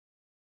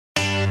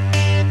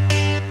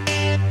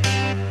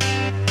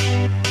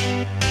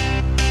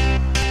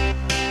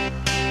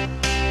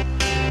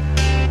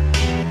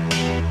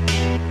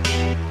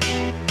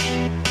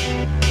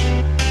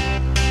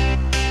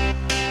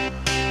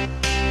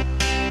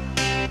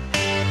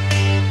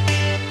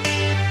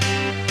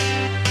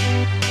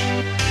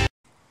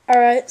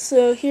Alright,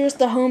 so here's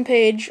the home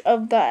page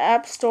of the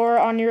App Store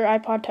on your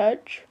iPod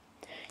Touch.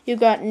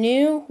 You've got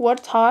New,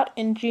 What's Hot,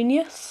 and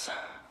Genius.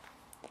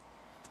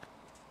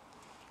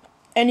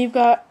 And you've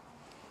got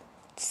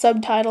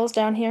subtitles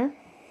down here.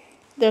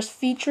 There's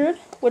Featured,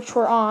 which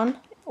we're on,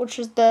 which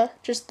is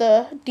just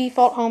the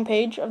default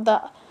homepage of the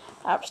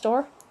App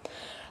Store.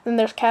 Then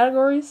there's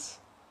Categories.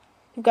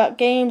 You've got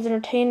Games,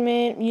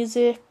 Entertainment,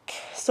 Music,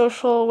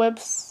 Social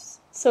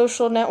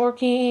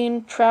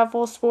Networking,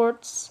 Travel,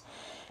 Sports,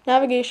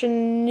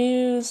 Navigation,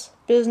 News,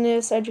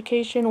 Business,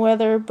 Education,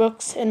 Weather,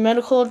 Books, and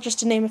Medical, just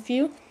to name a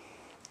few.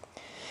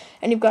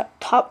 And you've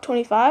got Top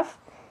 25.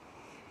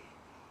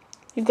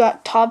 You've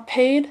got Top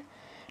Paid,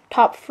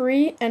 Top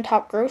Free, and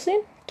Top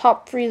Grossing.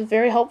 Top Free is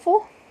very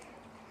helpful.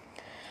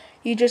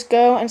 You just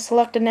go and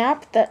select an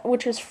app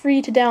which is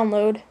free to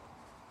download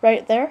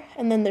right there,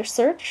 and then there's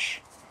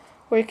Search,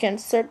 where you can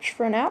search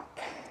for an app.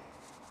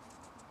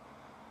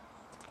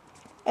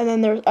 And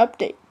then there's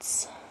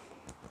Updates.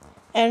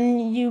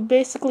 And you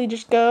basically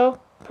just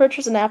go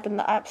purchase an app in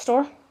the App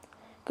Store,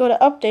 go to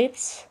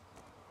Updates,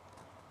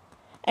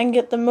 and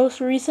get the most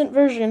recent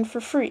version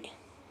for free.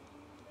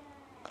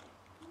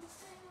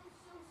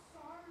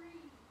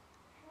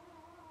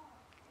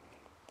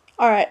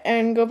 Alright,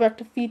 and go back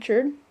to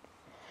Featured,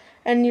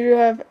 and you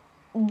have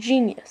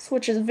Genius,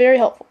 which is very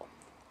helpful.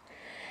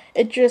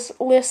 It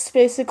just lists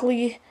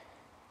basically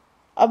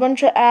a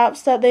bunch of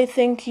apps that they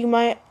think you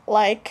might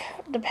like,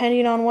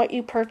 depending on what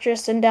you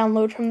purchase and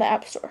download from the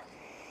App Store.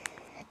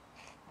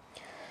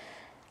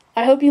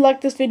 I hope you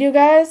liked this video,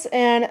 guys,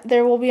 and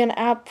there will be an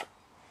app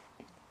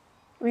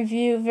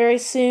review very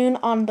soon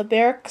on the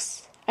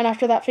Barracks, and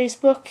after that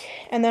Facebook,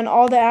 and then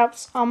all the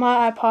apps on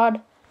my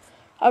iPod,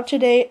 up to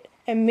date,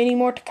 and many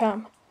more to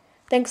come.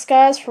 Thanks,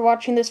 guys, for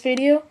watching this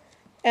video,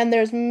 and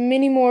there's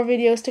many more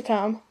videos to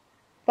come.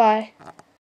 Bye.